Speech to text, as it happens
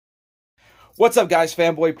What's up, guys?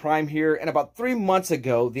 Fanboy Prime here, and about 3 months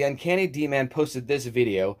ago, the Uncanny D-Man posted this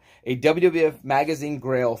video, a WWF magazine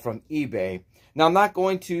grail from eBay. Now, I'm not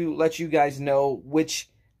going to let you guys know which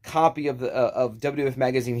copy of WWF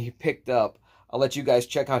magazine he picked up. I'll let you guys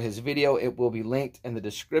check out his video. It will be linked in the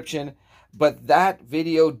description. But that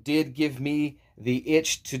video did give me the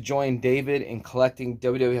itch to join David in collecting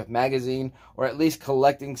WWF magazine, or at least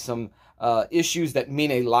collecting some issues that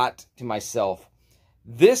mean a lot to myself.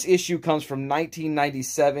 This issue comes from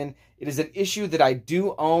 1997. It is an issue that I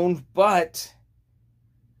do own, but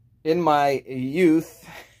in my youth,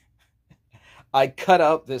 I cut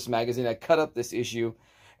up this magazine. I cut up this issue,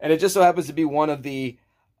 and it just so happens to be one of the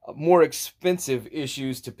more expensive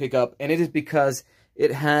issues to pick up, and it is because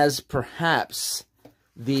it has perhaps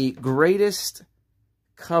the greatest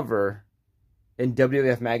cover in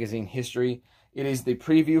WWF magazine history. It is the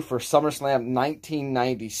preview for SummerSlam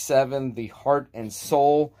 1997, the Heart and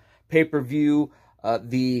Soul pay-per-view,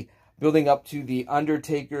 the building up to The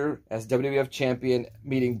Undertaker as WWF champion,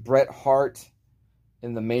 meeting Bret Hart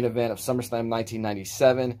in the main event of SummerSlam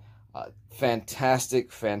 1997.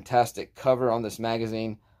 Fantastic, fantastic cover on this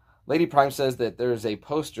magazine. Lady Prime says that there's a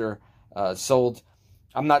poster sold,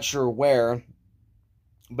 I'm not sure where,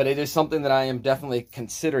 but it is something that I am definitely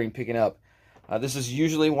considering picking up. This is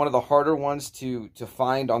usually one of the harder ones to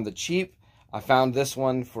find on the cheap. I found this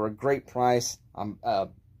one for a great price. I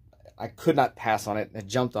could not pass on it. I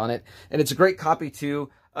jumped on it. And it's a great copy, too.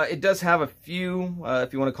 It does have a few,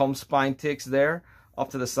 if you want to call them spine ticks there, off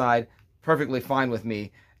to the side. Perfectly fine with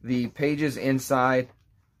me. The pages inside,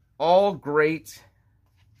 all great.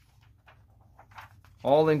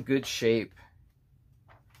 All in good shape.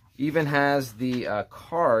 Even has the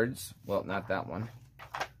cards. Well, not that one.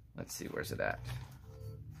 Let's see, where's it at?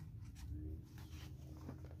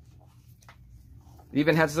 It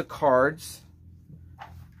even has the cards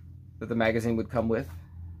that the magazine would come with,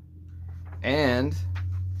 and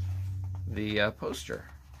the poster,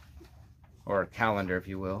 or calendar, if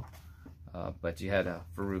you will. But you had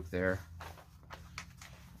Farouk there.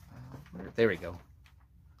 There we go.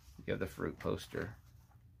 You have the Farouk poster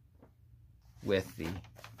with the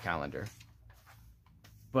calendar.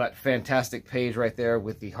 But fantastic page right there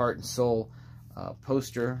with the Heart and Soul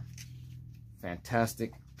poster.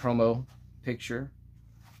 Fantastic promo picture.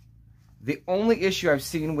 The only issue I've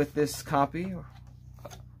seen with this copy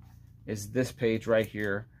is this page right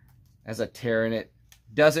here. Has a tear in it.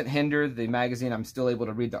 Doesn't hinder the magazine. I'm still able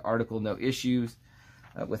to read the article, no issues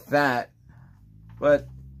with that. But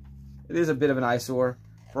it is a bit of an eyesore.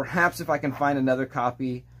 Perhaps if I can find another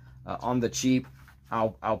copy on the cheap,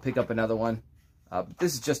 I'll pick up another one. But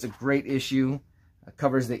this is just a great issue. It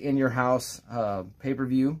covers the In Your House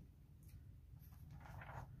pay-per-view.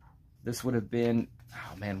 This would have been,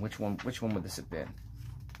 oh man, which one would this have been?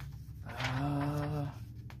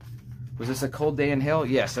 Was this a Cold Day in Hell?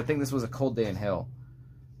 Yes, I think this was a Cold Day in Hell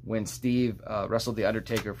when Steve wrestled The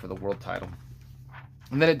Undertaker for the world title.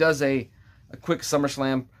 And then it does a quick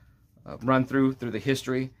SummerSlam run through the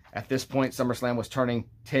history. At this point, SummerSlam was turning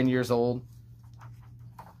 10 years old.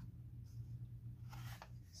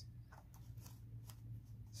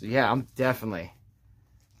 So yeah, I'm definitely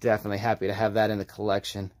happy to have that in the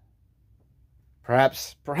collection.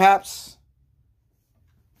 Perhaps,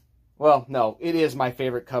 well, no, it is my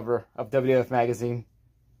favorite cover of WWF magazine.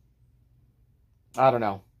 I don't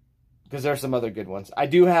know, because there's some other good ones. I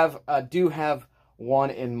do have one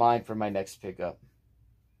in mind for my next pickup.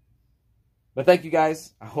 But thank you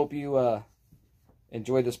guys. I hope you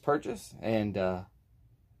enjoyed this purchase, and have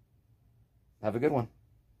a good one.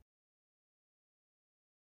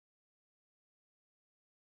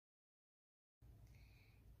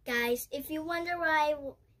 Guys, if you're wondering where I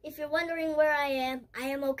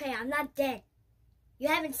am okay. I'm not dead. You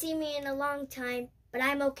haven't seen me in a long time, but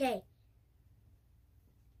I'm okay.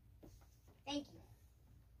 Thank you.